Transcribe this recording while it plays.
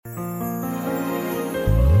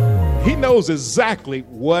He knows exactly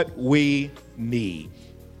what we need.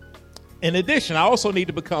 In addition, I also need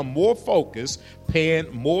to become more focused,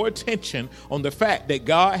 paying more attention on the fact that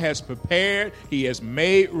God has prepared, He has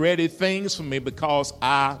made ready things for me because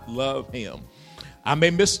I love Him. I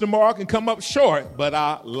may miss the mark and come up short, but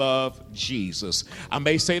I love Jesus. I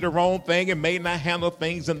may say the wrong thing and may not handle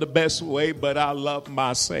things in the best way, but I love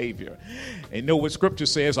my Savior. And you know what Scripture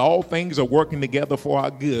says? All things are working together for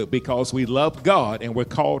our good because we love God and we're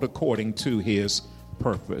called according to His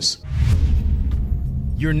purpose.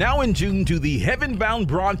 You're now in tune to the Heaven Bound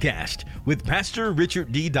broadcast with Pastor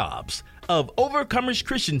Richard D. Dobbs of Overcomers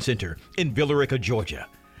Christian Center in Villa Rica, Georgia.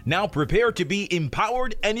 Now prepare to be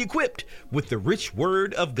empowered and equipped with the rich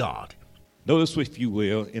word of God. Notice, if you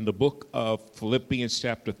will, in the book of Philippians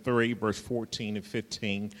chapter 3, verse 14 and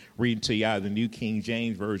 15, reading to you out of the New King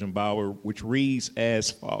James Version Bible, which reads as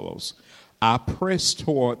follows. I press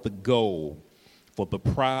toward the goal for the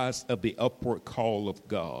prize of the upward call of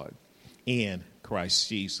God in Christ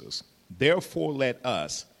Jesus. Therefore, let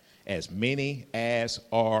us, as many as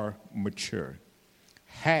are mature,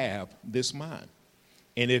 have this mind.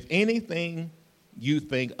 And if anything you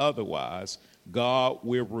think otherwise, God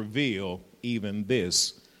will reveal even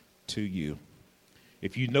this to you.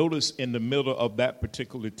 If you notice in the middle of that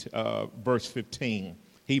particular verse 15,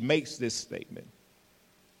 he makes this statement.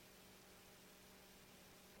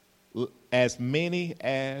 As many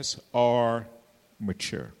as are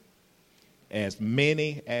mature. As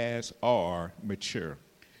many as are mature.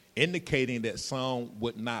 Indicating that some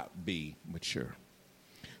would not be mature.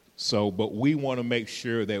 So, but we want to make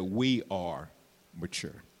sure that we are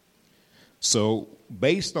mature. So,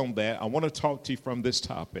 based on that, I want to talk to you from this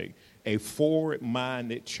topic. A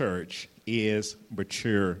forward-minded church is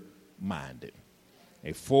mature-minded.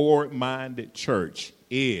 A forward-minded church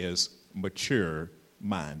is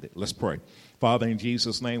mature-minded. Let's pray. Father, in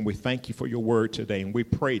Jesus' name, we thank you for your word today, and we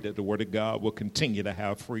pray that the word of God will continue to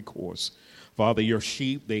have free course. Father, your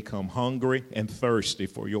sheep, they come hungry and thirsty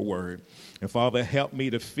for your word. And Father, help me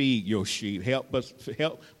to feed your sheep. Help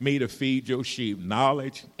me to feed your sheep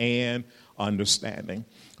knowledge and understanding.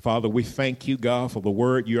 Father, we thank you, God, for the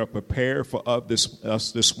word you are prepared for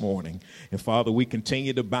us this morning. And Father, we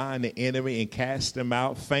continue to bind the enemy and cast him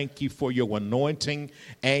out. Thank you for your anointing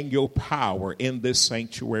and your power in this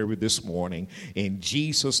sanctuary this morning. In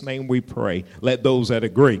Jesus' name we pray. Let those that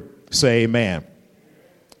agree say amen.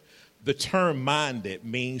 The term minded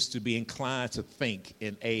means to be inclined to think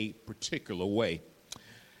in a particular way.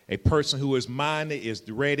 A person who is minded is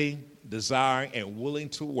ready, desiring, and willing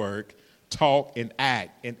to work, talk, and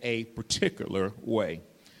act in a particular way.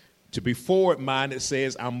 To be forward-minded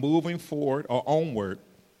says I'm moving forward or onward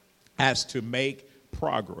as to make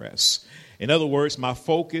progress. In other words, my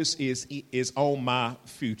focus is on my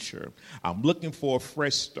future. I'm looking for a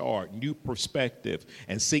fresh start, new perspective,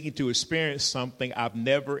 and seeking to experience something I've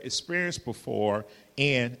never experienced before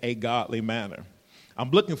in a godly manner. I'm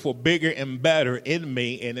looking for bigger and better in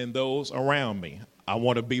me and in those around me. I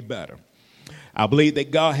want to be better. I believe that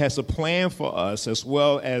God has a plan for us as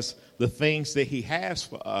well as the things that he has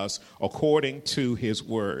for us according to his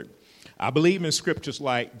word. I believe in scriptures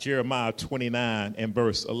like Jeremiah 29 and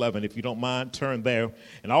verse 11. If you don't mind, turn there.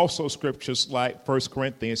 And also scriptures like 1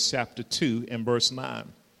 Corinthians chapter 2 and verse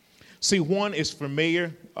 9. See, one is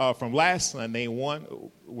familiar from last Sunday.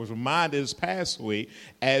 One was reminded this past week.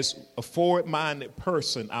 As a forward-minded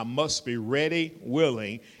person, I must be ready,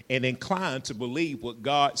 willing, and inclined to believe what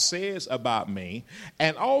God says about me.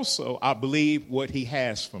 And also, I believe what he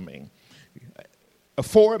has for me. A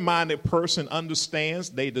forward-minded person understands,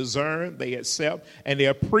 they discern, they accept, and they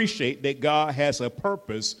appreciate that God has a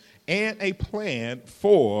purpose and a plan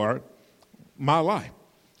for my life.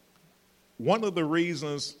 One of the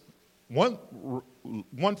reasons, one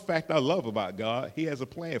fact I love about God, he has a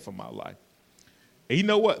plan for my life. And you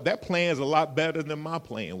know what? That plan is a lot better than my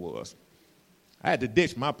plan was. I had to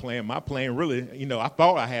ditch my plan. My plan really, I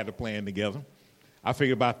thought I had a plan together. I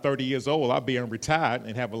figured about 30 years old, I'll be retired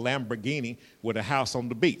and have a Lamborghini with a house on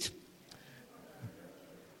the beach.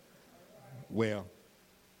 Well,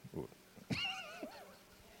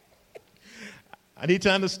 I need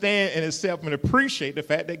to understand and accept and appreciate the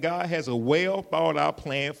fact that God has a well thought out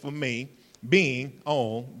plan for me being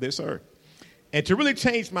on this earth. And to really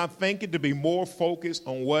change my thinking, to be more focused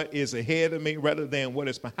on what is ahead of me rather than what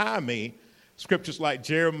is behind me, scriptures like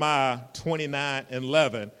Jeremiah 29 and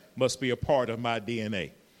 11 must be a part of my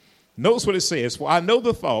DNA. Notice what it says. For I know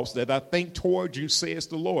the thoughts that I think toward you, says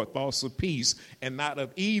the Lord, thoughts of peace and not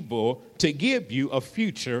of evil, to give you a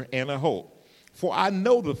future and a hope. For I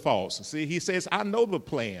know the thoughts. See, he says, I know the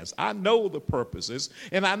plans, I know the purposes,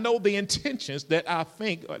 and I know the intentions that I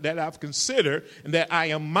think, that I've considered, and that I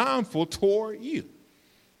am mindful toward you.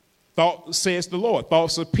 Thought, says the Lord,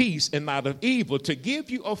 thoughts of peace and not of evil, to give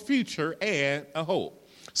you a future and a hope.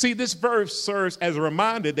 See, this verse serves as a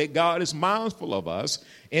reminder that God is mindful of us,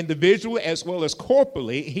 individually as well as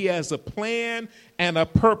corporately. He has a plan and a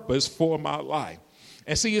purpose for my life.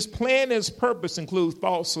 And see, his plan and his purpose include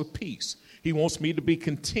thoughts of peace. He wants me to be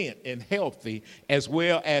content and healthy as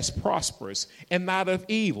well as prosperous and not of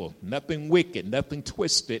evil, nothing wicked, nothing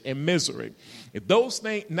twisted and misery. If those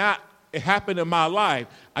things not happen in my life,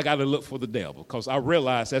 I got to look for the devil, because I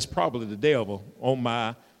realize that's probably the devil on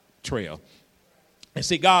my trail. And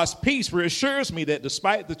see, God's peace reassures me that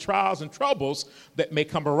despite the trials and troubles that may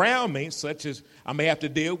come around me, such as I may have to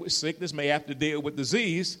deal with sickness, may have to deal with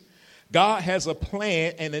disease, God has a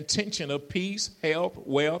plan and intention of peace, health,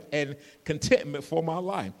 wealth, and contentment for my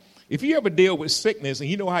life. If you ever deal with sickness and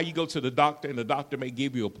you know how you go to the doctor and the doctor may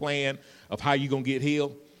give you a plan of how you're going to get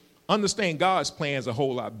healed, understand God's plan is a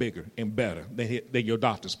whole lot bigger and better than your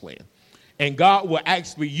doctor's plan. And God will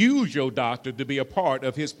actually use your doctor to be a part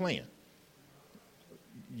of his plan.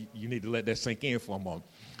 You need to let that sink in for a moment.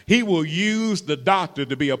 He will use the doctor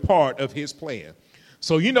to be a part of his plan.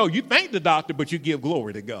 So, you thank the doctor, but you give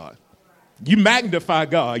glory to God. You magnify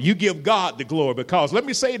God. You give God the glory, because let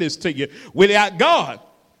me say this to you. Without God,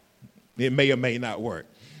 it may or may not work.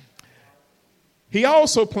 He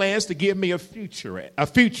also plans to give me a future, an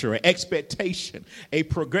expectation, a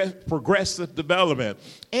progressive development,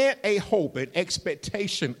 and a hope, an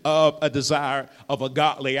expectation of a desire of a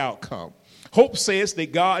godly outcome. Hope says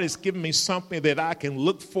that God has given me something that I can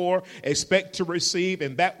look for, expect to receive,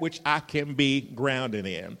 and that which I can be grounded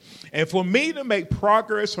in. And for me to make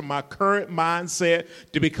progress from my current mindset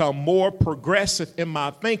to become more progressive in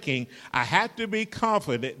my thinking, I have to be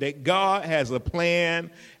confident that God has a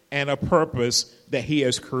plan and a purpose that he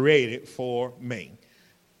has created for me.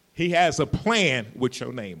 He has a plan with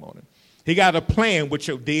your name on it. He got a plan with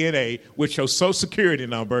your DNA, with your social security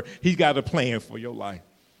number. He's got a plan for your life.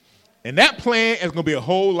 And that plan is going to be a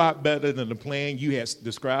whole lot better than the plan you had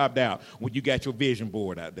described out when you got your vision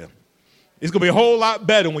board out there. It's going to be a whole lot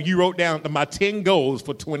better when you wrote down my 10 goals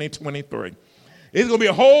for 2023. It's going to be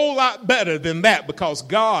a whole lot better than that, because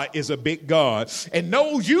God is a big God and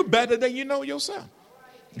knows you better than you know yourself.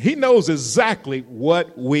 He knows exactly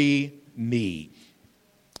what we need.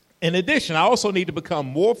 In addition, I also need to become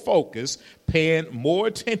more focused, paying more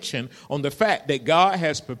attention on the fact that God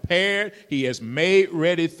has prepared, he has made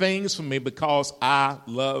ready things for me because I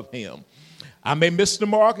love him. I may miss the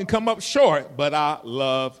mark and come up short, but I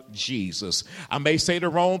love Jesus. I may say the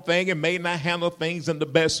wrong thing and may not handle things in the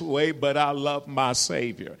best way, but I love my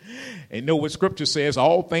Savior. And you know what Scripture says?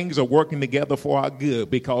 All things are working together for our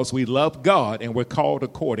good because we love God and we're called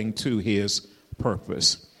according to his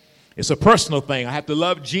purpose. It's a personal thing. I have to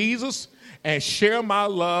love Jesus and share my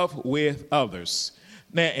love with others.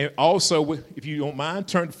 Now, and also, if you don't mind,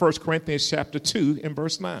 turn to 1 Corinthians chapter 2 and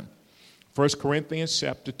verse 9. 1 Corinthians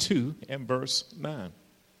chapter 2 and verse 9.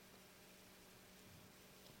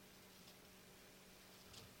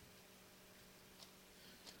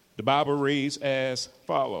 The Bible reads as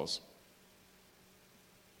follows.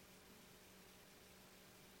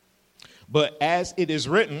 But as it is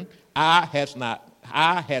written, eye has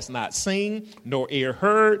not seen, nor ear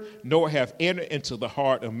heard, nor have entered into the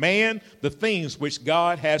heart of man the things which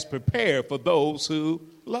God has prepared for those who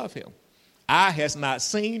love him. Eye has not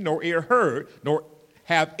seen, nor ear heard, nor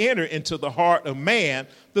have entered into the heart of man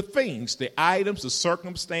the things, the items, the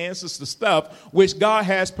circumstances, the stuff which God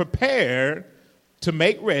has prepared to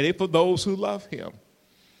make ready for those who love him.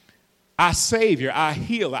 Our Savior, our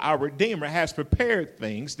healer, our Redeemer has prepared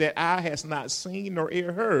things that eye has not seen nor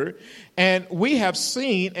ear heard. And we have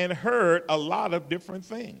seen and heard a lot of different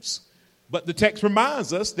things. But the text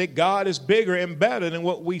reminds us that God is bigger and better than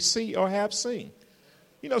what we see or have seen.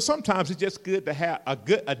 You know, sometimes it's just good to have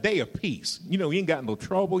a day of peace. You know, you ain't got no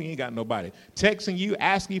trouble. You ain't got nobody texting you,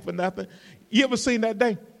 asking you for nothing. You ever seen that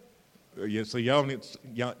day? Yeah, so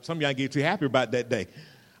some of y'all get too happy about that day.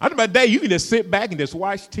 I know about that day you can just sit back and just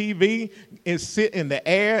watch TV and sit in the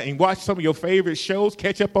air and watch some of your favorite shows,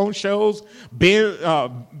 catch up on shows,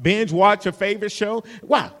 binge watch your favorite show.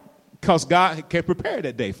 Why? Because God can prepare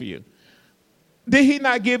that day for you. Did he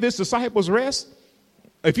not give his disciples rest?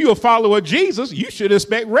 If you're a follower of Jesus, you should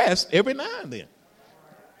expect rest every now and then.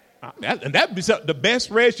 And that'd be the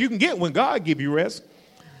best rest you can get when God gives you rest.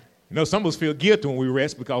 You know, some of us feel guilty when we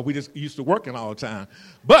rest because we just used to working all the time.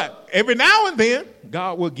 But every now and then,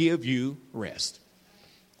 God will give you rest.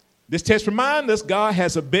 This text reminds us God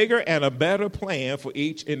has a bigger and a better plan for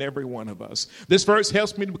each and every one of us. This verse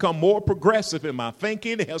helps me to become more progressive in my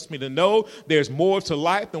thinking. It helps me to know there's more to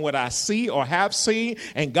life than what I see or have seen.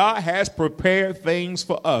 And God has prepared things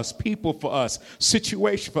for us, people for us,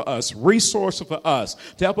 situation for us, resources for us,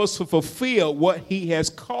 to help us to fulfill what he has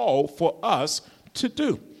called for us to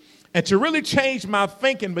do. And to really change my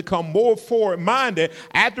thinking, become more forward-minded,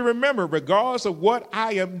 I have to remember, regardless of what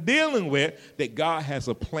I am dealing with, that God has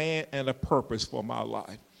a plan and a purpose for my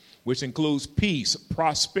life, which includes peace,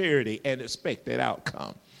 prosperity, and expected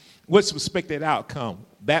outcome. What's expected outcome?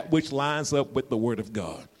 That which lines up with the Word of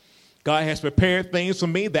God. God has prepared things for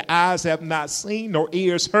me that eyes have not seen nor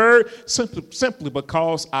ears heard, simply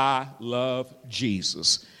because I love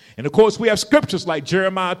Jesus. And, of course, we have scriptures like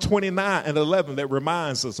Jeremiah 29:11 that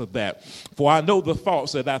reminds us of that. For I know the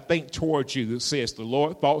thoughts that I think towards you, says the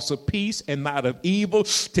Lord, thoughts of peace and not of evil,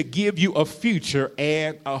 to give you a future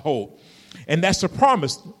and a hope. And that's a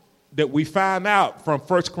promise that we find out from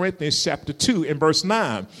 1 Corinthians chapter 2 and verse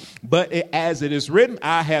 9. But as it is written,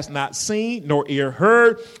 eye has not seen, nor ear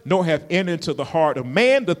heard, nor have entered into the heart of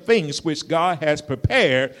man the things which God has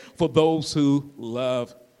prepared for those who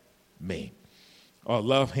love me. Or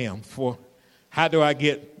love him. For how do I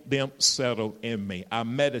get them settled in me? I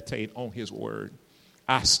meditate on his word.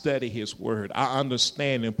 I study his word. I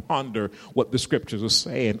understand and ponder what the scriptures are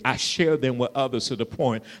saying. I share them with others to the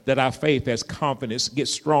point that our faith as confidence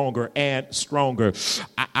gets stronger and stronger.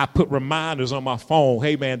 I put reminders on my phone.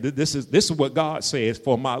 Hey, man, this is what God says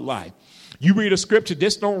for my life. You read a scripture,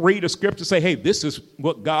 just don't read a scripture. Say, hey, this is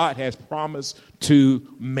what God has promised to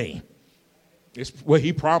me. It's what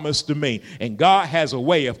he promised to me. And God has a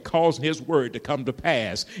way of causing his word to come to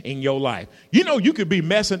pass in your life. You know, you could be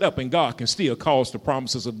messing up and God can still cause the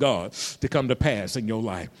promises of God to come to pass in your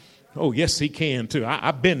life. Oh, yes, he can too.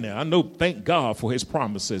 I've been there. I know, thank God for his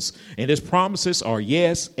promises. And his promises are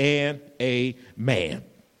yes and amen.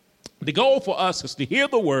 The goal for us is to hear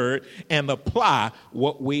the word and apply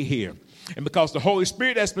what we hear. And because the Holy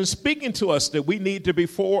Spirit has been speaking to us that we need to be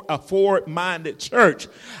a forward-minded church,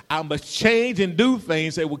 I must change and do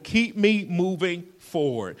things that will keep me moving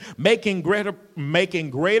forward, making greater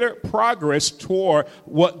progress toward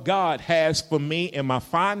what God has for me in my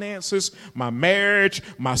finances, my marriage,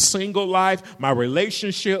 my single life, my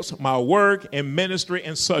relationships, my work and ministry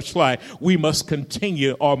and such like. We must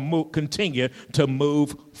continue to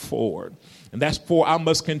move forward. And that's for I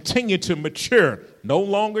must continue to mature, no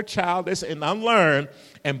longer childish and unlearned,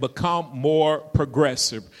 and become more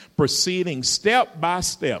progressive, proceeding step by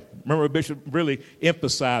step. Remember, Bishop really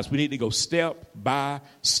emphasized we need to go step by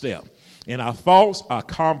step in our thoughts, our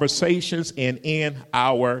conversations, and in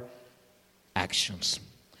our actions.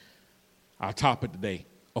 Our topic today,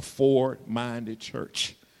 a forward-minded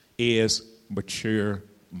church, is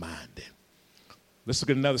mature-minded. Let's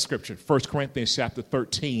look at another scripture, 1 Corinthians chapter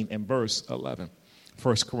 13 and verse 11.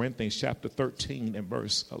 1 Corinthians chapter 13 and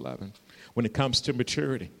verse 11. When it comes to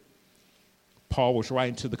maturity, Paul was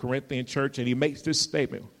writing to the Corinthian church, and he makes this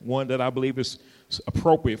statement, one that I believe is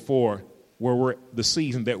appropriate for the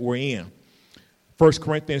season that we're in. 1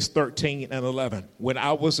 Corinthians 13 and 11. When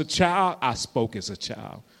I was a child, I spoke as a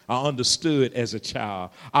child. I understood as a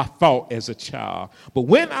child. I thought as a child. But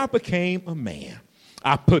when I became a man,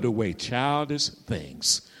 I put away childish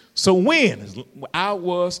things. So when I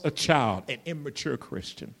was a child, an immature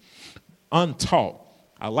Christian, untaught,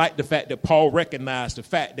 I like the fact that Paul recognized the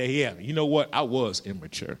fact that, yeah, you know what, I was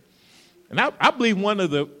immature. And I believe one of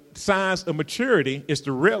the signs of maturity is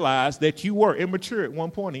to realize that you were immature at one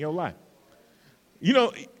point in your life. You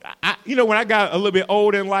know, when I got a little bit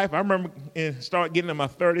older in life, I remember started getting in my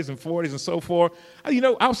 30s and 40s and so forth. I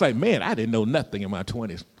was like, man, I didn't know nothing in my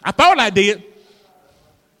 20s. I thought I did.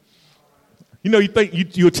 You know, you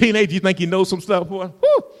think you're a teenager, you think you know some stuff, boy.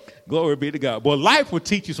 Whew, glory be to God. Boy, life will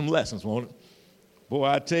teach you some lessons, won't it? Boy,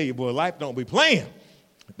 I tell you, boy, life don't be playing.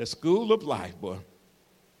 The school of life, boy.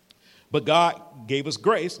 But God gave us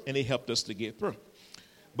grace, and he helped us to get through.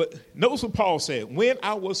 But notice what Paul said. When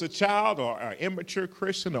I was a child or an immature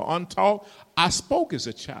Christian or untaught, I spoke as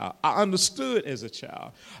a child. I understood as a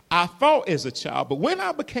child. I thought as a child. But when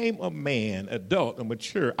I became a man, adult, and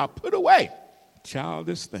mature, I put away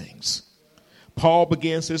childish things. Paul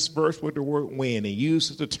begins this verse with the word when and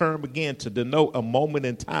uses the term again to denote a moment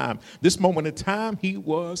in time. This moment in time, he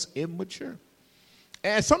was immature.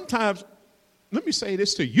 And sometimes, let me say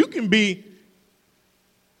this to you, you can be,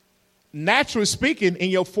 naturally speaking, in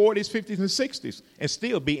your 40s, 50s, and 60s and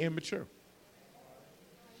still be immature.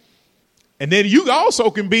 And then you also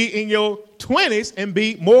can be in your 20s and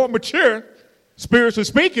be more mature, spiritually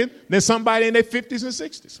speaking, than somebody in their 50s and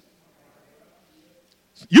 60s.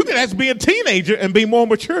 You can actually be a teenager and be more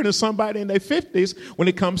mature than somebody in their 50s when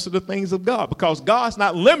it comes to the things of God, because God's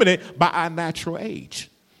not limited by our natural age.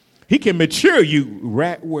 He can mature you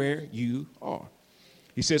right where you are.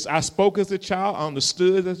 He says, I spoke as a child, I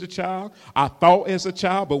understood as a child, I thought as a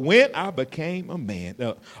child, but when I became a man,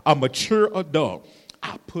 a mature adult,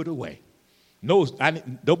 I put away. No,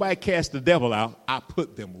 nobody cast the devil out. I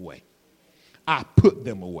put them away. I put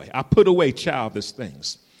them away. I put away childish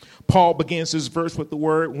things. Paul begins his verse with the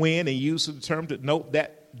word when and uses the term to note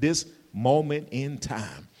that this moment in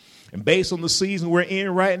time. And based on the season we're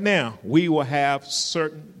in right now, we will have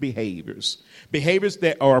certain behaviors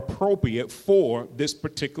that are appropriate for this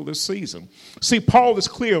particular season. See, Paul is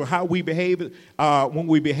clear on how we behave when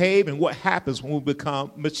we behave and what happens when we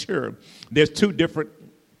become mature. There's two different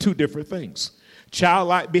things.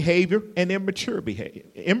 Childlike behavior and immature behavior.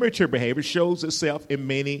 Immature behavior shows itself in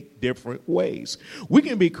many different ways. We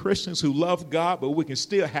can be Christians who love God, but we can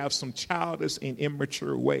still have some childish and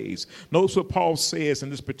immature ways. Notice what Paul says in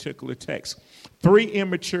this particular text. 3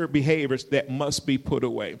 immature behaviors that must be put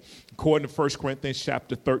away. According to 1 Corinthians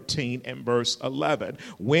chapter 13 and verse 11.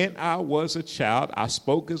 When I was a child, I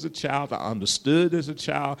spoke as a child, I understood as a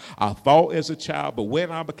child, I thought as a child, but when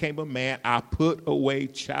I became a man, I put away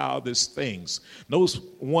childish things. Notice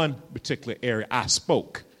one particular area. I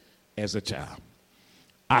spoke as a child.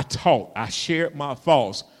 I taught, I shared my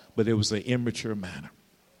thoughts, but it was an immature manner.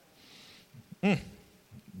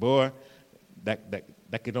 Boy,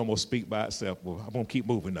 that could almost speak by itself. Well, I'm going to keep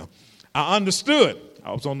moving though. I understood.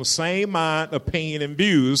 I was on the same mind, opinion, and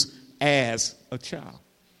views as a child.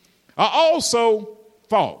 I also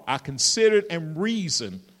thought. I considered and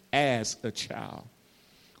reasoned as a child.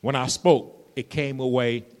 When I spoke, it came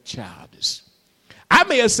away childish. I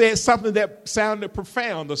may have said something that sounded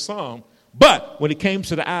profound or some, but when it came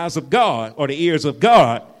to the eyes of God or the ears of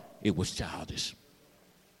God, it was childish.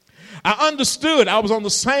 I understood. I was on the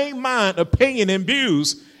same mind, opinion, and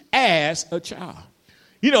views as a child.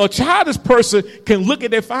 You know, a childish person can look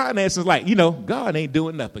at their finances like, God ain't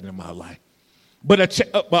doing nothing in my life. But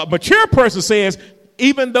a mature person says,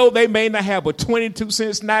 even though they may not have but 22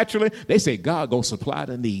 cents naturally, they say God gonna supply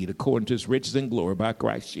the need according to his riches and glory by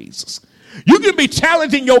Christ Jesus. You can be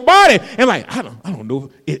challenging your body and like, I don't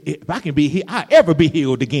know if I can be healed, I ever be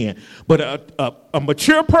healed again. But a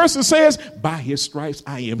mature person says, by his stripes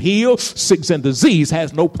I am healed. Sickness and disease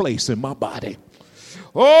has no place in my body.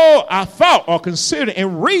 Oh, I thought or considered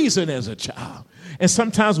and reasoned as a child. And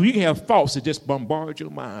sometimes you can have thoughts that just bombard your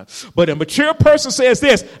mind. But a mature person says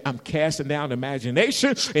this, I'm casting down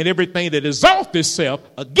imagination and everything that exalts itself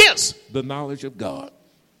against the knowledge of God.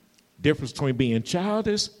 Difference between being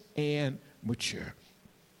childish and mature.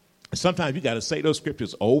 And sometimes you got to say those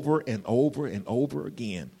scriptures over and over and over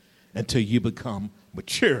again until you become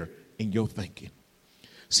mature in your thinking.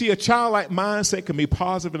 See, a childlike mindset can be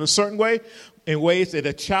positive in a certain way, in ways that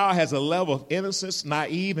a child has a level of innocence,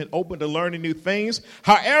 naive, and open to learning new things.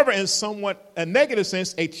 However, in somewhat a negative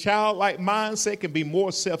sense, a childlike mindset can be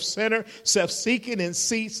more self-centered, self-seeking, and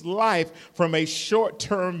sees life from a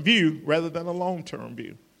short-term view rather than a long-term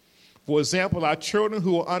view. For example, our children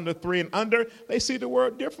who are under 3 and under, they see the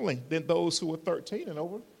world differently than those who are 13 and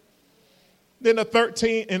over. Then a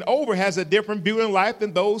 13 and over has a different view in life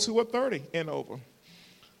than those who are 30 and over.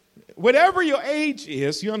 Whatever your age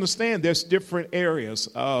is, you understand there's different areas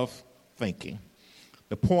of thinking.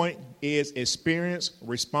 The point is experience,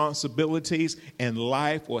 responsibilities, and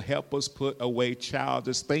life will help us put away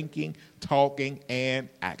childish thinking, talking, and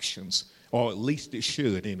actions. Or at least it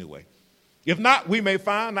should anyway. If not, we may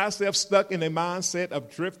find ourselves stuck in a mindset of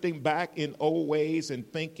drifting back in old ways and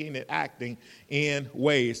thinking and acting in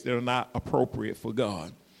ways that are not appropriate for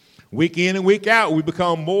God. Week in and week out, we should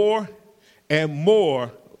become more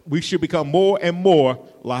and more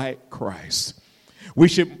like Christ. We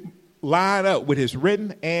should line up with his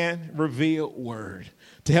written and revealed word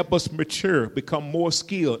to help us mature, become more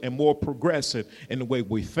skilled and more progressive in the way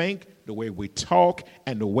we think, the way we talk,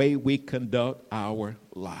 and the way we conduct our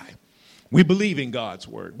life. We believe in God's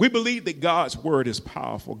word. We believe that God's word is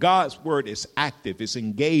powerful. God's word is active, it's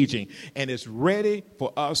engaging, and it's ready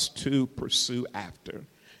for us to pursue after.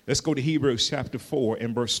 Let's go to Hebrews chapter 4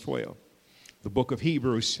 and verse 12. The book of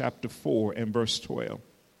Hebrews chapter 4 and verse 12.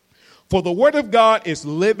 For the word of God is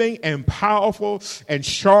living and powerful and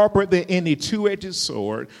sharper than any two-edged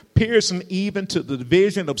sword, piercing even to the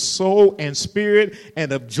division of soul and spirit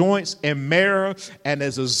and of joints and marrow, and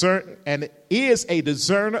is a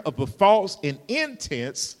discerner of the thoughts and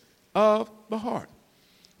intents of the heart.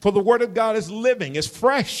 For the word of God is living, it's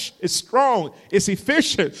fresh, it's strong, it's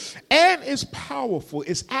efficient, and it's powerful,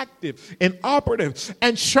 it's active and operative,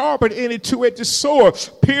 and sharper than any two-edged sword,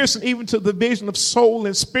 piercing even to the division of soul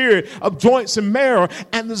and spirit, of joints and marrow,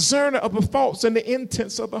 and the discerner of the thoughts and the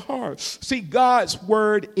intents of the heart. See, God's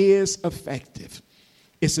word is effective.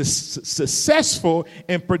 It's successful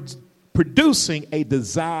in producing a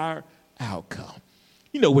desired outcome.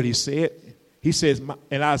 You know what he said? He says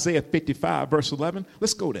in Isaiah 55, verse 11.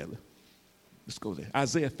 Let's go there. Let's go there.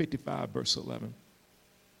 Isaiah 55, verse 11.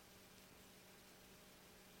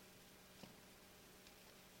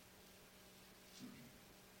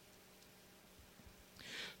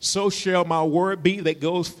 So shall my word be that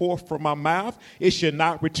goes forth from my mouth. It shall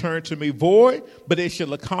not return to me void, but it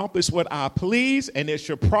shall accomplish what I please, and it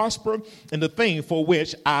shall prosper in the thing for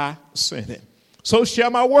which I sent it. So shall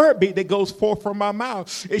my word be that goes forth from my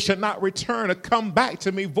mouth. It shall not return or come back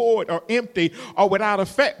to me void or empty or without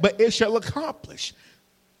effect, but it shall accomplish.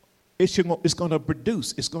 It's going to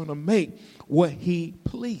produce. It's going to make what he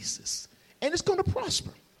pleases. And it's going to prosper.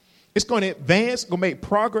 It's going to advance, going to make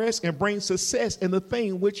progress, and bring success in the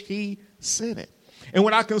thing which he sent it. And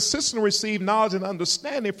when I consistently receive knowledge and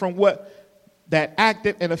understanding from what that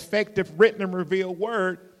active and effective written and revealed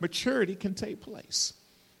word, maturity can take place.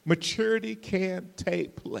 Maturity can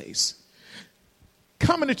take place.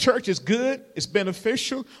 Coming to church is good, it's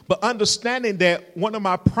beneficial, but understanding that one of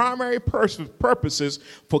my primary purposes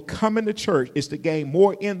for coming to church is to gain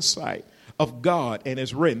more insight of God and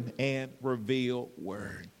his written and revealed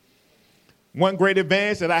word. One great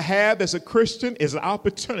advantage that I have as a Christian is an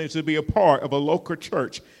opportunity to be a part of a local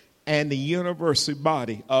church and the university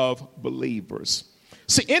body of believers.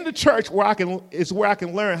 See, in the church where I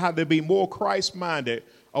can learn how to be more Christ-minded,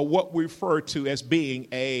 or what we refer to as being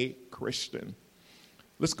a Christian.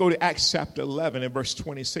 Let's go to Acts chapter 11 and verse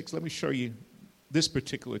 26. Let me show you this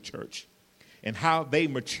particular church and how they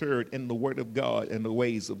matured in the word of God and the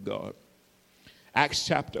ways of God. Acts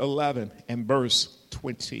chapter 11 and verse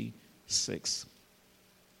 26.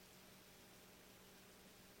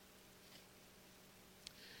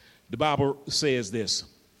 The Bible says this.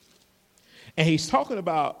 And he's talking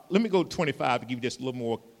about, let me go to 25 to give you just a little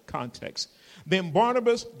more context. Then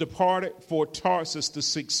Barnabas departed for Tarsus to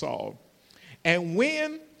seek Saul. And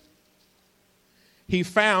when he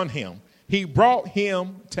found him, he brought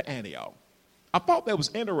him to Antioch. I thought that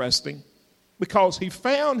was interesting because he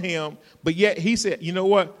found him, but yet he said, you know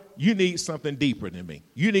what? You need something deeper than me.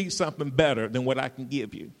 You need something better than what I can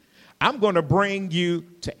give you. I'm going to bring you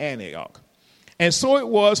to Antioch. And so it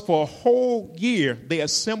was for a whole year they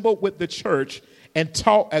assembled with the church and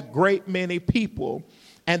taught a great many people.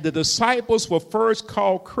 And the disciples were first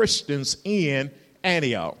called Christians in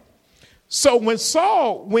Antioch. So when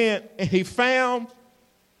Saul went and he found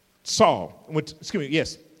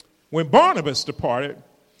when Barnabas departed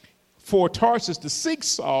for Tarsus to seek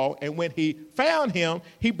Saul, and when he found him,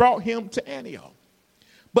 he brought him to Antioch.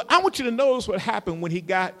 But I want you to notice what happened when he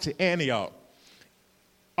got to Antioch.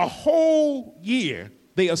 A whole year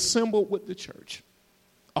they assembled with the church.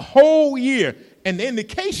 A whole year. And the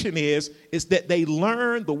indication is that they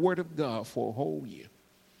learned the word of God for a whole year.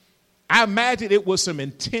 I imagine it was some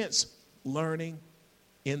intense learning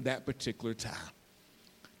in that particular time.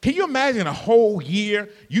 Can you imagine a whole year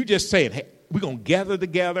you just saying, hey, we're going to gather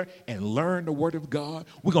together and learn the word of God.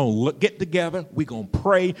 We're going to get together. We're going to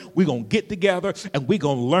pray. We're going to get together and we're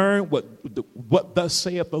going to learn what thus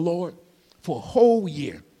saith the Lord for a whole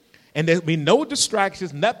year. And there'll be no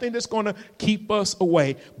distractions, nothing that's going to keep us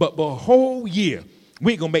away. But the whole year,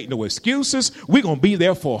 we ain't going to make no excuses. We're going to be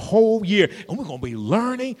there for a whole year, and we're going to be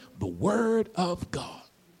learning the word of God.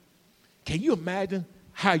 Can you imagine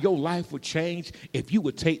how your life would change if you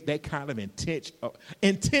would take that kind of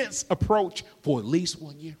intense approach for at least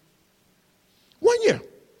 1 year? 1 year.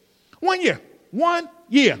 1 year. 1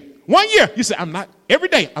 year. 1 year. You say, every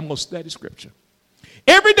day I'm going to study scripture.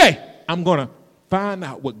 Every day I'm going to find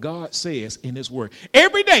out what God says in his word.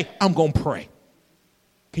 Every day I'm going to pray.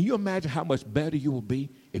 Can you imagine how much better you will be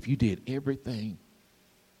if you did everything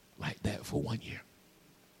like that for 1 year?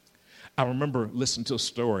 I remember listening to a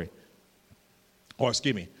story,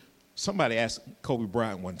 somebody asked Kobe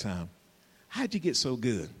Bryant one time, how'd you get so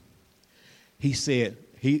good? He said,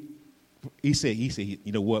 you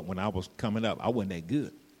know what, when I was coming up, I wasn't that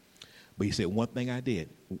good. But he said, one thing I did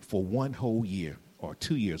for 1 whole year or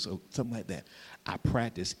 2 years or something like that, I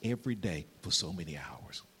practiced every day for so many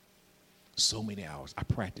hours. So many hours. I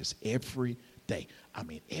practiced every day.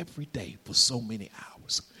 Every day for so many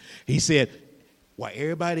hours. He said, while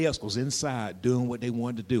everybody else was inside doing what they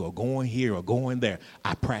wanted to do or going here or going there,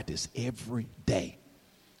 I practiced every day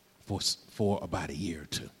for about a year or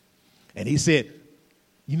two. And he said,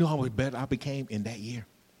 you know how much better I became in that year?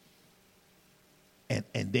 And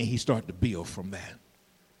then he started to build from that.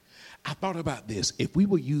 I thought about this. If we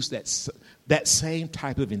would use that same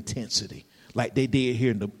type of intensity like they did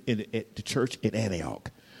here at the church in Antioch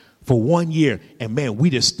for 1 year, and man, we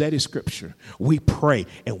just study scripture, we pray,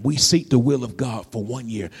 and we seek the will of God for 1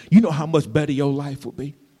 year, you know how much better your life would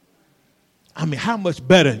be? I mean, how much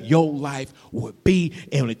better your life would be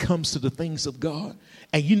when it comes to the things of God.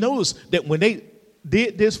 And you notice that when they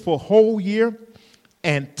did this for a whole year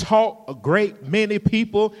and taught a great many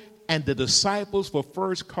people, and the disciples were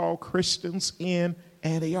first called Christians in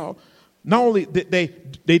Antioch, not only did they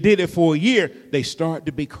did it for a year, they started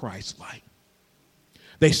to be Christ-like.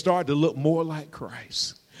 They started to look more like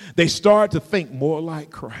Christ. They started to think more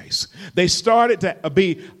like Christ. They started to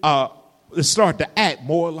act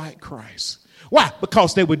more like Christ. Why?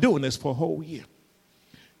 Because they were doing this for a whole year.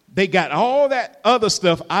 They got all that other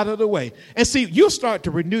stuff out of the way. And see, you'll start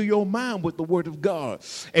to renew your mind with the word of God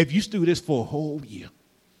if you do this for a whole year.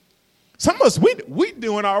 Some of us, we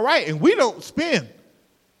doing all right, and we don't spend.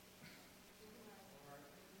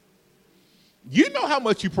 You know how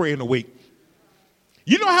much you pray in a week.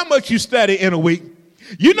 You know how much you study in a week.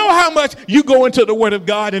 You know how much you go into the word of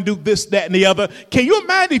God and do this, that, and the other. Can you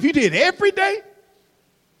imagine if you did every day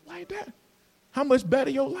like that? How much better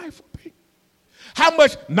your life would be? How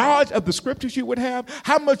much knowledge of the scriptures you would have?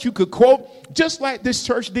 How much you could quote, just like this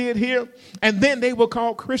church did here. And then they were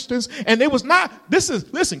called Christians. And it was not,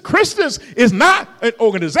 Christians is not an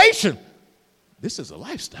organization. This is a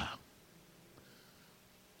lifestyle.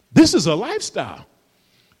 This is a lifestyle.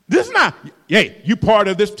 This is not, hey, you part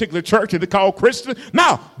of this particular church and they're called Christian.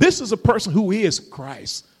 No, this is a person who is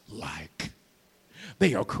Christ-like.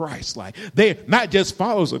 They are Christ-like. They're not just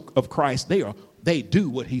followers of Christ. They do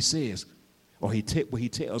what he says or what he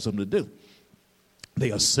tells them to do.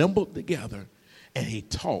 They assembled together and he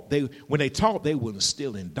taught. When they taught, they were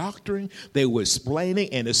instilling doctrine. They were explaining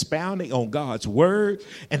and expounding on God's word.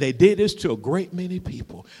 And they did this to a great many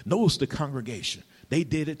people. Notice the congregation. They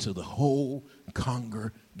did it to the whole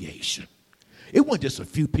congregation. It wasn't just a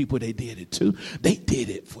few people they did it to. They did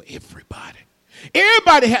it for everybody.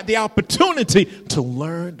 Everybody had the opportunity to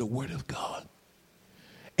learn the word of God.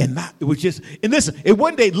 And listen, it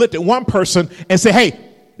wasn't they looked at one person and said, hey,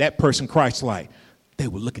 that person Christ-like. They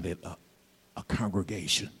were looking at a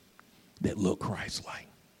congregation that looked Christ-like.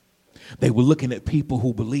 They were looking at people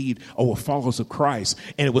who believed or were followers of Christ.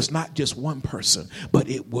 And it was not just one person, but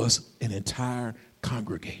it was an entire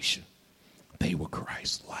congregation. They were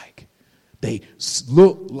Christ-like. They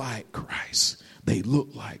looked like Christ. They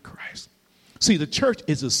looked like Christ. See, the church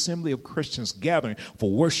is an assembly of Christians gathering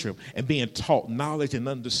for worship and being taught knowledge and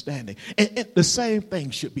understanding. And the same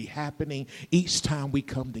thing should be happening each time we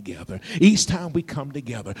come together. Each time we come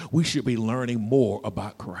together, we should be learning more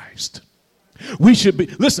about Christ. We should be,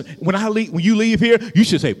 listen, when you leave here, you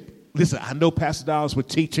should say, listen, I know Pastor Dawes was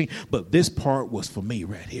teaching, but this part was for me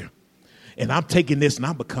right here. And I'm taking this and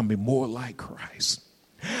I'm becoming more like Christ.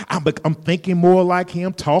 I'm thinking more like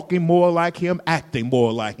him, talking more like him, acting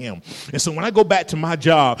more like him. And so when I go back to my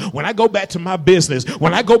job, when I go back to my business,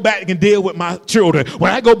 when I go back and deal with my children,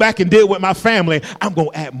 when I go back and deal with my family, I'm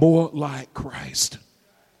going to act more like Christ.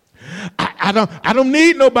 I don't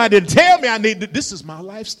need nobody to tell me this is my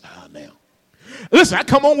lifestyle now. Listen, I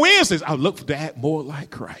come on Wednesdays, I look to act more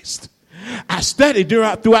like Christ. I study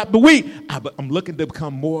throughout the week. I'm looking to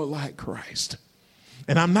become more like Christ.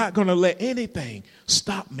 And I'm not going to let anything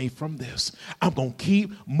stop me from this. I'm going to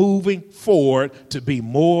keep moving forward to be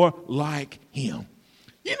more like him.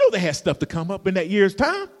 You know they had stuff to come up in that year's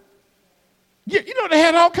time. You know they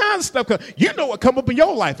had all kinds of stuff come. You know what come up in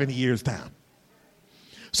your life in a year's time.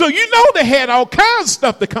 So you know they had all kinds of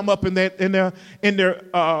stuff to come up in that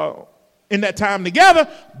time together.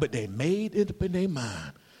 But they made it up in their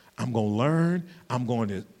mind. I'm going to learn. I'm going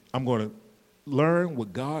to learn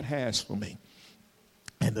what God has for me.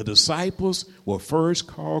 And the disciples were first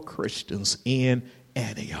called Christians in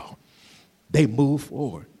Antioch. They moved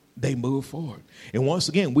forward. And once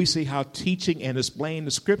again, we see how teaching and explaining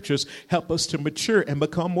the scriptures help us to mature and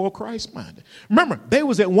become more Christ-minded. Remember, they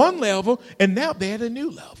was at one level, and now they're at a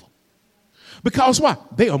new level. Because why?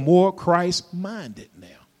 They are more Christ-minded now.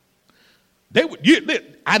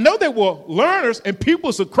 I know they were learners and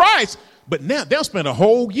pupils of Christ, but now they'll spend a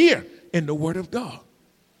whole year in the Word of God.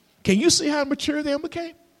 Can you see how mature they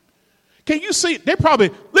became? Can you see?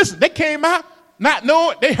 They came out not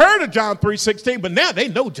knowing, they heard of John 3:16, but now they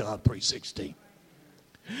know John 3:16.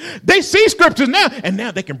 They see scriptures now, and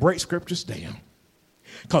now they can break scriptures down.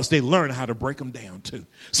 because they learn how to break them down too.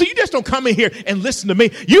 So you just don't come in here and listen to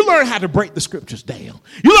me. You learn how to break the scriptures down.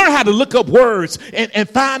 You learn how to look up words and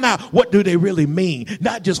find out what do they really mean.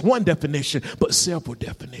 Not just one definition, but several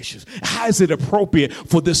definitions. How is it appropriate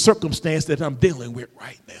for this circumstance that I'm dealing with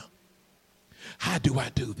right now? How do I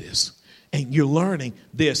do this? And you're learning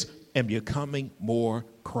this and becoming more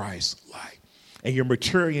Christ-like. And you're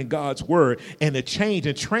maturing in God's word and the change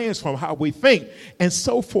and transform how we think and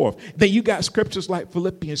so forth. Then you got scriptures like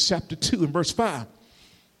Philippians chapter 2 and verse 5.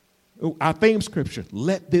 Our theme scripture,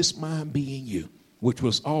 let this mind be in you, which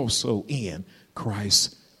was also in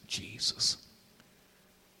Christ Jesus.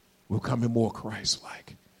 We're becoming more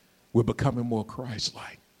Christ-like. We're becoming more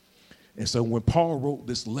Christ-like. And so when Paul wrote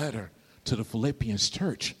this letter to the Philippians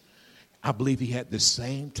church, I believe he had the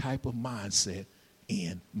same type of mindset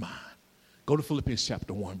in mind. Go to Philippians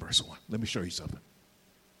chapter 1, verse 1. Let me show you something.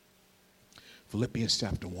 Philippians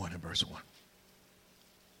chapter 1 and verse 1.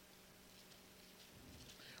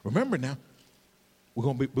 Remember now, we're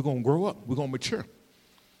going to grow up. We're going to mature.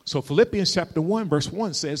 So Philippians chapter 1, verse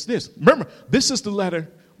 1 says this. Remember, this is the letter,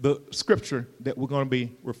 the scripture that we're going to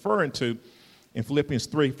be referring to in Philippians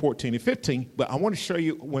 3, 14 and 15. But I want to show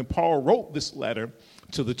you when Paul wrote this letter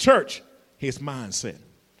to the church, his mindset.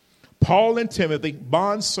 Paul and Timothy,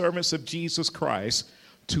 bondservants of Jesus Christ,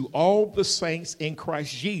 to all the saints in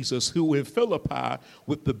Christ Jesus who were in Philippi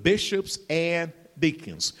with the bishops and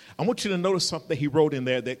deacons. I want you to notice something he wrote in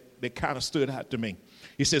there that kind of stood out to me.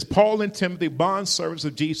 He says, Paul and Timothy, bondservants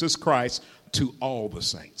of Jesus Christ, to all the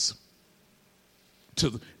saints.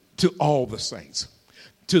 To all the saints.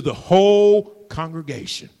 To the whole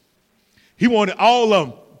congregation. He wanted all of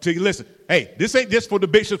them to listen. Hey, this ain't just for the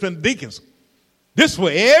bishops and the deacons. This for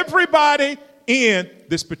everybody in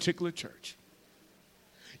this particular church.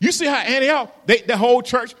 You see how Antioch, the whole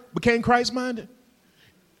church became Christ-minded?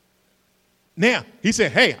 Now, he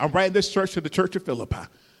said, hey, I'm writing this church to the church of Philippi.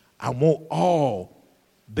 I want all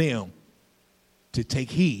them to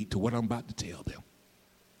take heed to what I'm about to tell them.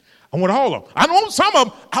 I want all of them. I don't want some of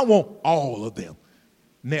them. I want all of them.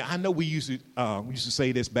 Now, I know we used to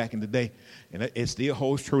say this back in the day, and it still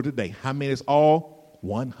holds true today. How many is all?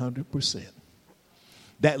 100%.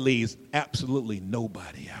 That leaves absolutely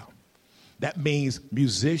nobody out. That means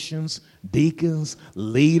musicians, deacons,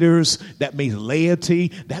 leaders. That means laity.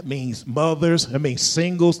 That means mothers. That means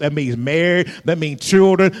singles. That means married. That means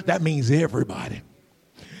children. That means everybody.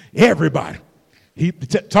 Everybody. He's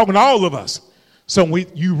talking to all of us. So when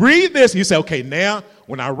you read this, you say, okay, now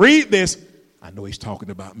when I read this, I know he's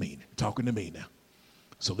talking about me, talking to me now.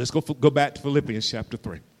 So let's go back to Philippians chapter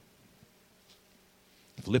 3.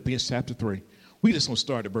 Philippians chapter 3. We just want to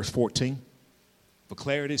start at verse 14. For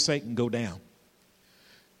clarity's sake, and go down.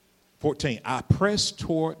 14. I press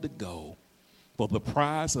toward the goal for the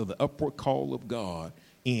prize of the upward call of God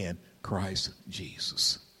in Christ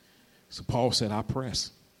Jesus. So Paul said, I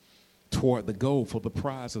press toward the goal for the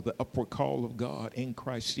prize of the upward call of God in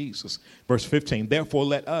Christ Jesus. Verse 15. Therefore,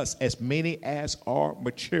 let us, as many as are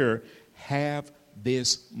mature, have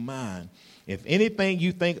this mind. If anything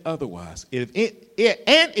you think otherwise, if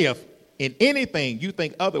in anything you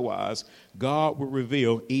think otherwise, God will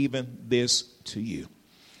reveal even this to you.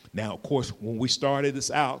 Now, of course, when we started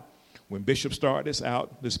this out, when Bishop started this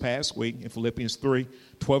out this past week in Philippians 3,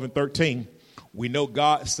 12 and 13, we know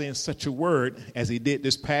God sends such a word as he did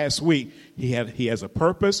this past week. He has a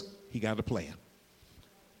purpose. He got a plan.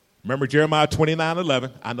 Remember Jeremiah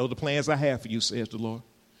 29:11. I know the plans I have for you, says the Lord.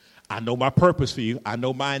 I know my purpose for you. I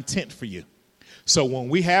know my intent for you. So when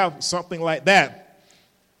we have something like that,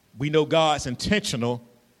 we know God's intentional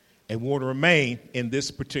and want to remain in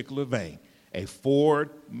this particular vein, a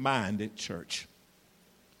forward-minded church.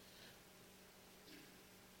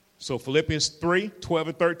 So Philippians 3, 12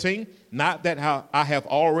 and 13, not that I have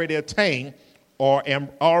already attained or am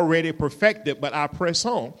already perfected, but I press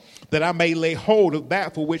on, that I may lay hold of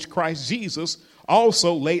that for which Christ Jesus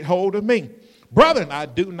also laid hold of me. Brethren, I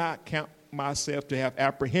do not count myself to have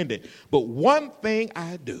apprehended, but one thing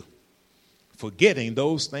I do, forgetting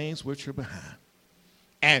those things which are behind,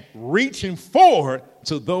 and reaching forward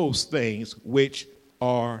to those things which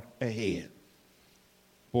are ahead.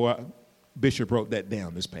 Boy, Bishop wrote that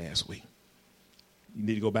down this past week. You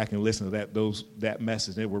need to go back and listen to that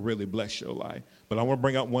message. It will really bless your life. But I want to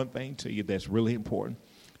bring up one thing to you that's really important.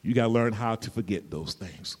 You got to learn how to forget those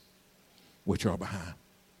things which are behind.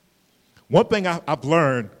 One thing I've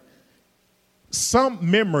learned, some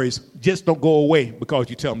memories just don't go away because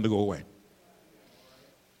you tell them to go away.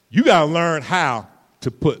 You got to learn how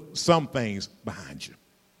to put some things behind you.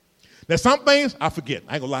 Now, some things I forget.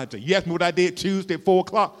 I ain't going to lie to you. You ask me what I did Tuesday at 4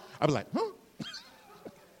 o'clock. I was like, huh?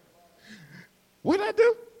 What did I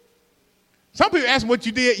do? Some people ask me what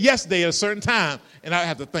you did yesterday at a certain time, and I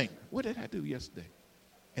have to think, what did I do yesterday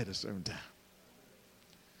at a certain time?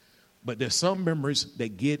 But there's some memories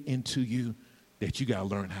that get into you that you got to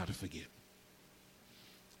learn how to forget.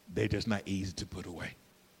 They're just not easy to put away.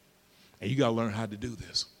 And you got to learn how to do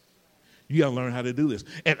this. You got to learn how to do this.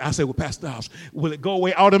 And I say, well, Pastor Dobbs, will it go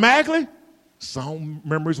away automatically? Some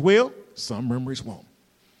memories will, some memories won't.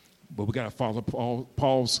 But we got to follow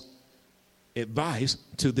Paul's advice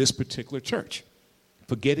to this particular church.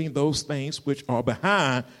 Forgetting those things which are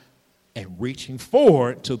behind and reaching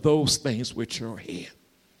forward to those things which are ahead.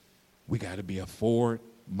 We got to be a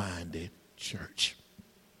forward-minded church.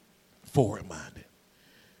 Forward-minded.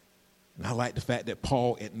 And I like the fact that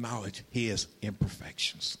Paul acknowledged his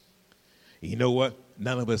imperfections. You know what?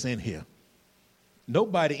 None of us in here,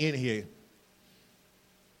 nobody in here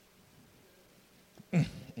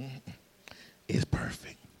is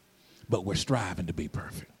perfect. But we're striving to be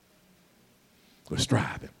perfect. We're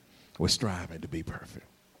striving to be perfect.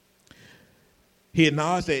 He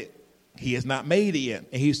acknowledged that he has not made it yet,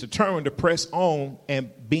 and he's determined to press on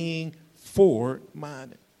and being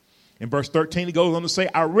forward-minded. In verse 13, he goes on to say,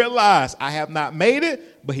 I realize I have not made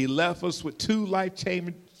it, but he left us with two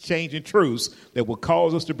life-changing truths that will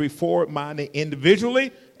cause us to be forward-minded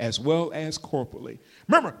individually as well as corporately.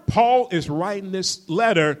 Remember, Paul is writing this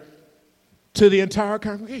letter to the entire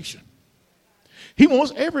congregation. He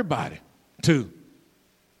wants everybody to.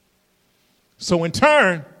 So in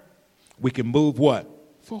turn, we can move what?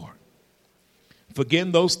 Forward.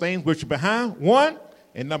 Forgetting those things which are behind, one.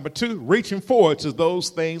 And number two, reaching forward to those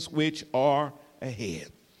things which are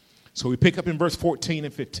ahead. So we pick up in verse 14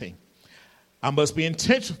 and 15. I must be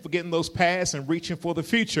intentional forgetting those past and reaching for the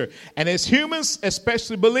future. And as humans,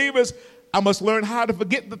 especially believers, I must learn how to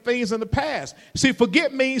forget the things in the past. See,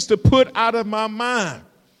 forget means to put out of my mind.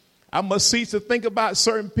 I must cease to think about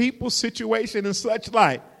certain people, situation, and such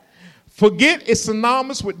like. Forget is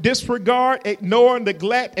synonymous with disregard, ignore,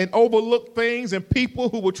 neglect, and overlook things and people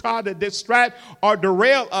who will try to distract or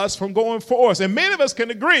derail us from going forward. And many of us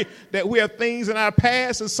can agree that we have things in our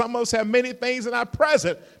past, and some of us have many things in our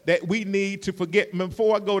present that we need to forget.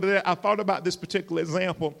 Before I go to that, I thought about this particular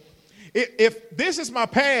example. If this is my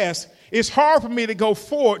past, it's hard for me to go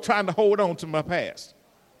forward trying to hold on to my past.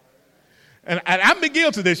 And I've been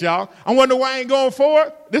guilty of this, y'all. I wonder why I ain't going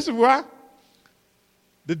forward. This is why.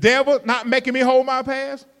 The devil not making me hold my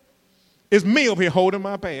past. It's me over here holding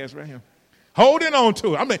my past right here. Holding on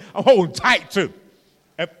to it. I'm holding tight too.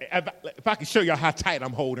 If I can show y'all how tight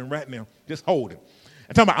I'm holding right now. Just holding.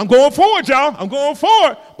 I'm going forward, y'all. I'm going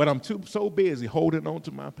forward. But I'm so busy holding on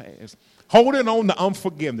to my past. Holding on to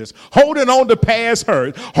unforgiveness. Holding on to past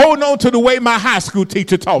hurt. Holding on to the way my high school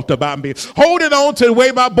teacher talked about me. Holding on to the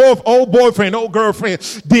way my old boyfriend, old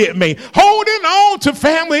girlfriend did me. Holding on to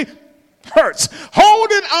family hurts.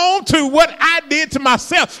 Holding on to what I did to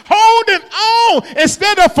myself. Holding on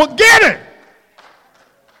instead of forgetting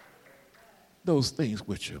those things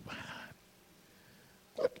which are behind.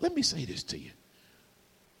 Let me say this to you.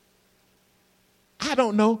 I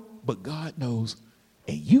don't know, but God knows,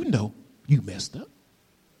 and you know you messed up.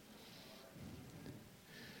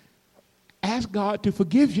 Ask God to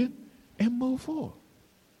forgive you and move forward.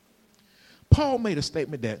 Paul made a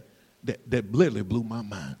statement that literally blew my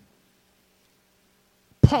mind.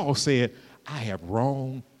 Paul said, I have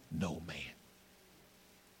wronged no man.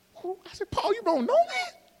 I said, Paul, you wronged no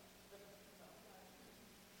man?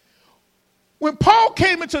 When Paul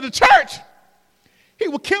came into the church, he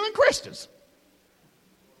was killing Christians.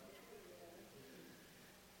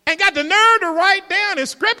 And got the nerve to write down in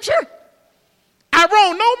scripture, I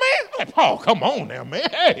wronged no man? I'm like, Paul, come on now, man.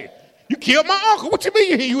 Hey, you killed my uncle. What you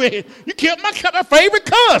mean you killed my favorite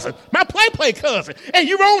cousin, my play cousin, and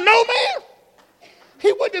you wronged no man?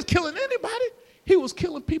 He wasn't just killing anybody. He was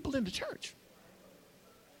killing people in the church.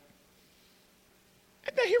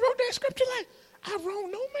 And then he wrote that scripture like, I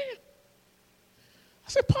wronged no man. I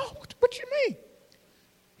said, Paul, what you mean?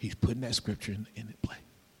 He's putting that scripture in play.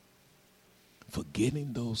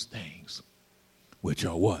 Forgetting those things which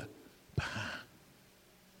are what? Behind.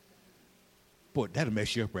 Boy, that'll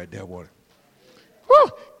mess you up right there, water.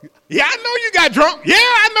 Whew. Yeah, I know you got drunk. Yeah,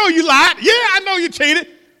 I know you lied. Yeah, I know you cheated.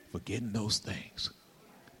 Forgetting those things.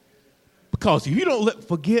 Because if you don't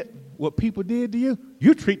forget what people did to you,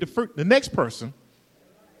 you treat the next person.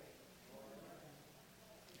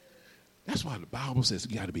 That's why the Bible says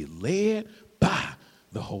you got to be led by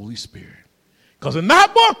the Holy Spirit. Because if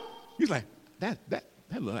not, boy, he's like, that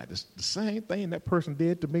look like the same thing that person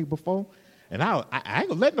did to me before. And I ain't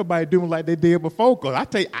gonna let nobody do them like they did before. Because I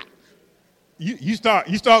tell you, you start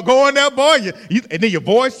going there, boy, and then your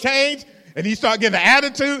voice change. And you start getting an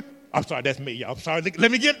attitude. I'm sorry, that's me, y'all. I'm sorry.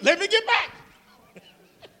 Let me get back.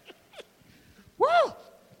 Woo!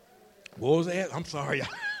 What was that? I'm sorry, y'all.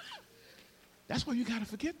 That's why you got to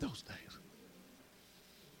forget those things.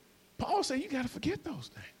 Paul said you got to forget those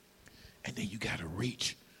things. And then you got to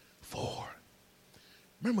reach forward.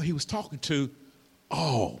 Remember, he was talking to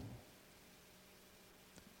all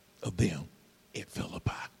of them at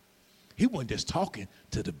Philippi. He wasn't just talking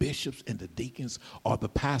to the bishops and the deacons or the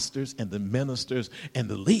pastors and the ministers and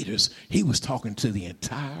the leaders. He was talking to the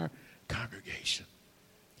entire congregation.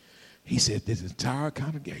 He said, this entire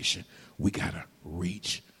congregation, we got to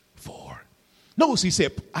reach forward. Notice he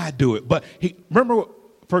said, I do it. But remember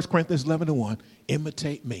 1 Corinthians 11:1,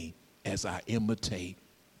 imitate me as I imitate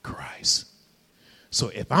Christ. So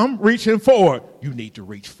if I'm reaching forward, you need to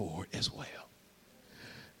reach forward as well.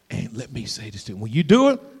 And let me say this to you. When you do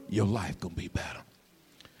it, your life going to be better.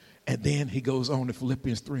 And then he goes on to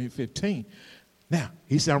Philippians 3:15. Now,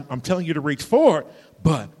 he said, I'm telling you to reach forward,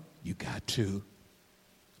 but you got to,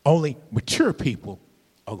 only mature people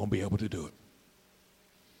are going to be able to do it.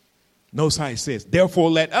 Notice how he says,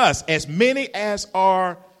 therefore let us, as many as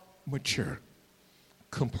are mature,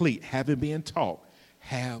 complete, having been taught,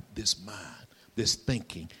 have this mind, this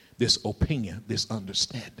thinking, this opinion, this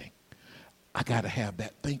understanding. I got to have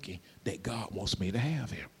that thinking that God wants me to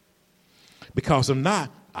have here. Because if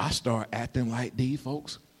not, I start acting like these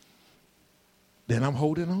folks that I'm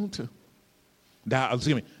holding on to. I'm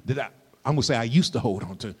going to say I used to hold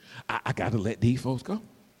on to. I got to let these folks go.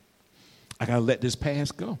 I got to let this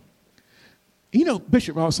past go. You know,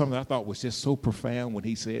 Bishop Ross, something I thought was just so profound when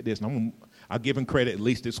he said this. And I'll give him credit at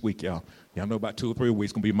least this week, y'all. Y'all know about 2 or 3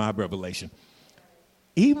 weeks going to be my revelation.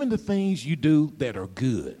 Even the things you do that are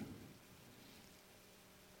good,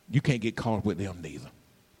 you can't get caught up with them neither.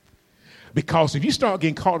 Because if you start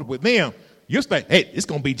getting caught up with them, you'll say, hey, it's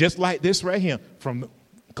going to be just like this right here.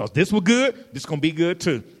 Because this was good, this is going to be good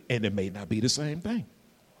too. And it may not be the same thing.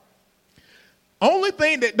 Only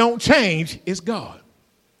thing that don't change is God.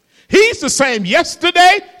 He's the same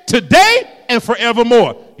yesterday, today, and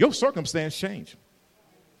forevermore. Your circumstance change.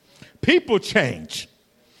 People change.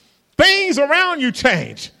 Things around you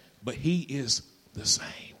change. But he is the same.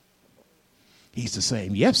 He's the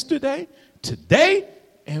same yesterday, today,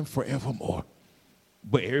 and forevermore.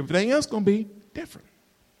 But everything else is going to be different.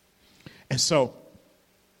 And so,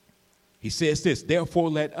 he says this, therefore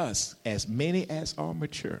let us, as many as are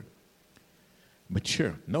mature.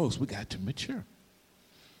 Notice we got to mature.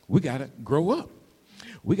 We got to grow up.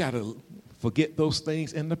 We got to forget those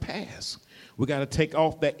things in the past. We got to take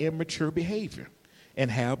off that immature behavior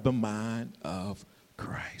and have the mind of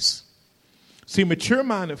Christ. See,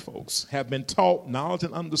 mature-minded folks have been taught knowledge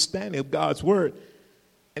and understanding of God's word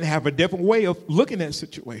and have a different way of looking at a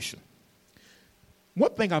situation.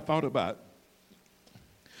 One thing I thought about,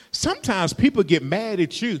 sometimes people get mad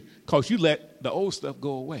at you because you let the old stuff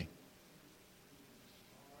go away.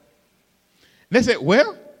 And they said,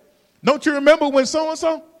 well, don't you remember when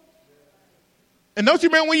so-and-so? And don't you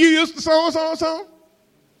remember when you used to so-and-so?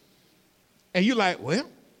 And you're like, well,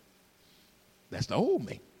 that's the old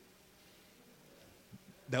me.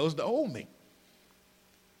 That was the old me.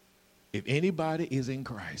 If anybody is in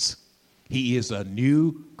Christ, he is a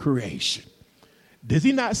new creation. Does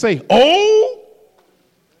he not say, old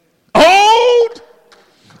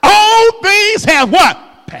things have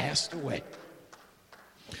what? Passed away.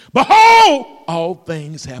 Behold, all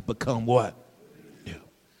things have become what? New.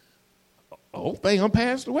 Old things are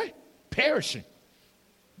passed away, perishing,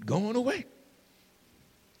 going away.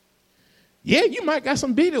 Yeah, you might got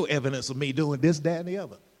some video evidence of me doing this, that, and the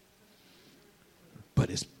other. But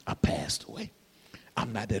I passed away.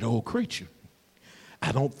 I'm not that old creature.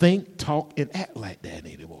 I don't think, talk, and act like that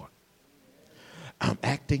anymore. I'm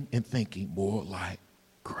acting and thinking more like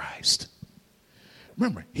Christ.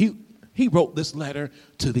 Remember, he wrote this letter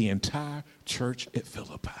to the entire church at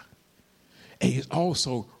Philippi. And he's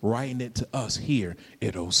also writing it to us here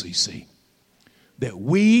at OCC. That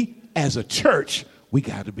we as a church, we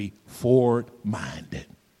got to be forward-minded.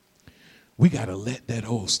 We got to let that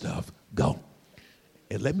old stuff go.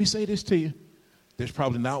 And let me say this to you. There's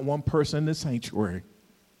probably not one person in the sanctuary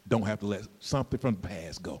don't have to let something from the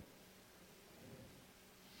past go.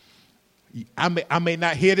 I may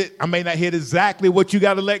not hit it. I may not hit exactly what you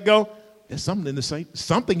got to let go. There's something in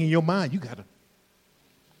something in your mind you're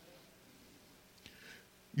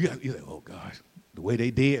like, oh gosh, the way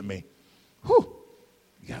they did me. Whew,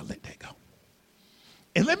 you got to let that go.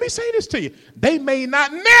 And let me say this to you. They may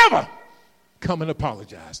not never come and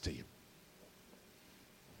apologize to you.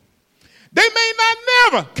 They may not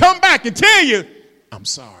never come back and tell you, I'm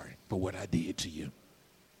sorry for what I did to you.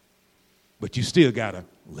 But you still got to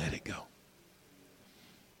let it go.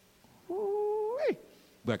 Ooh-wee.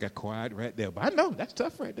 But I got quiet right there. But I know that's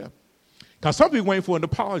tough right there. Because some people waiting for an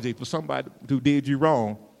apology for somebody who did you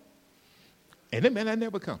wrong. And they may not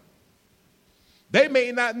never come. They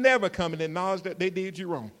may not never come and acknowledge that they did you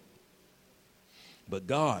wrong. But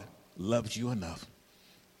God loves you enough.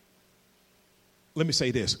 Let me say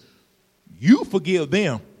this. You forgive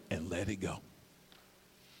them and let it go.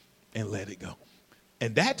 And let it go.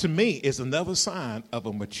 And that to me is another sign of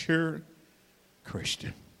a mature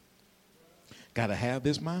Christian. Got to have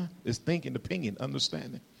this mind, this thinking, opinion,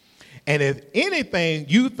 understanding. And if anything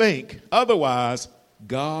you think otherwise,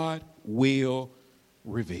 God will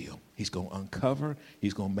reveal. He's going to uncover.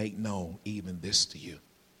 He's going to make known even this to you.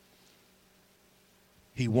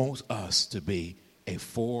 He wants us to be a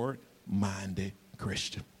forward-minded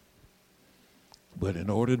Christian. But in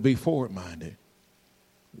order to be forward-minded,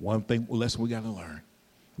 one lesson we got to learn,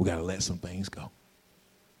 we got to let some things go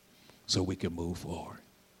so we can move forward.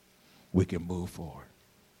 We can move forward.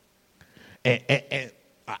 And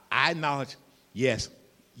I acknowledge, yes,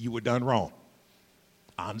 you were done wrong.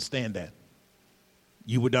 I understand that.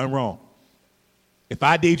 You were done wrong. If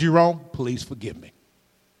I did you wrong, please forgive me.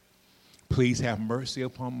 Please have mercy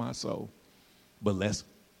upon my soul. But let's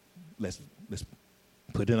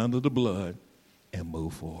put it under the blood and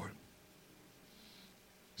move forward.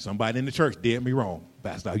 Somebody in the church did me wrong.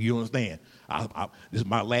 Pastor, you understand? This is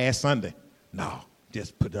my last Sunday. No,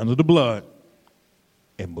 just put it under the blood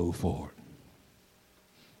and move forward.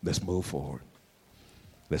 Let's move forward.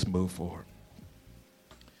 Let's move forward.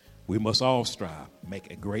 We must all strive,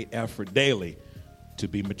 make a great effort daily to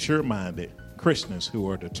be mature-minded Christians who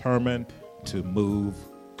are determined to move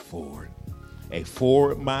forward. A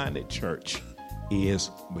forward-minded church is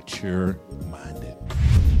mature-minded.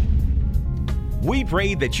 We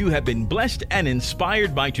pray that you have been blessed and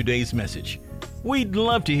inspired by today's message. We'd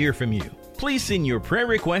love to hear from you. Please send your prayer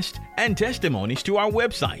requests and testimonies to our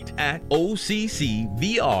website at occvr.org.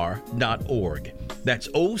 That's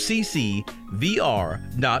occvr.org.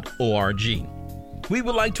 We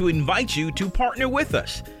would like to invite you to partner with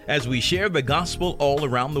us as we share the gospel all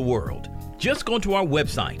around the world. Just go to our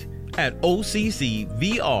website at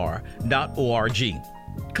occvr.org.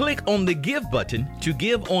 Click on the Give button to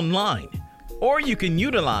give online, or you can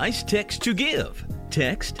utilize Text to Give.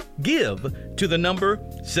 Text GIVE to the number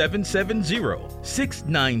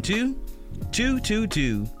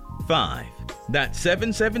 770-692-2225. That's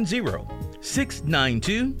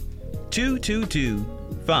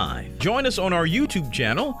 770-692-2225. Join us on our YouTube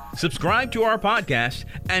channel, subscribe to our podcast,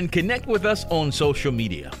 and connect with us on social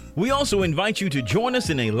media. We also invite you to join us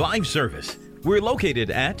in a live service. We're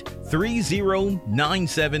located at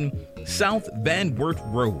 3097 South Van Wert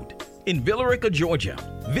Road in Villarica, Georgia.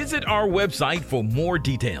 Visit our website for more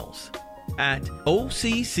details at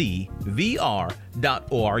occvr.org.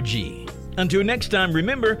 Until next time,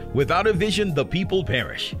 remember, without a vision, the people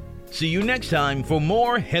perish. See you next time for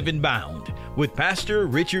more Heaven Bound with Pastor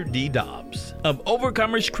Richard D. Dobbs of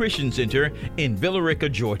Overcomers Christian Center in Villarica,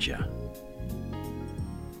 Georgia.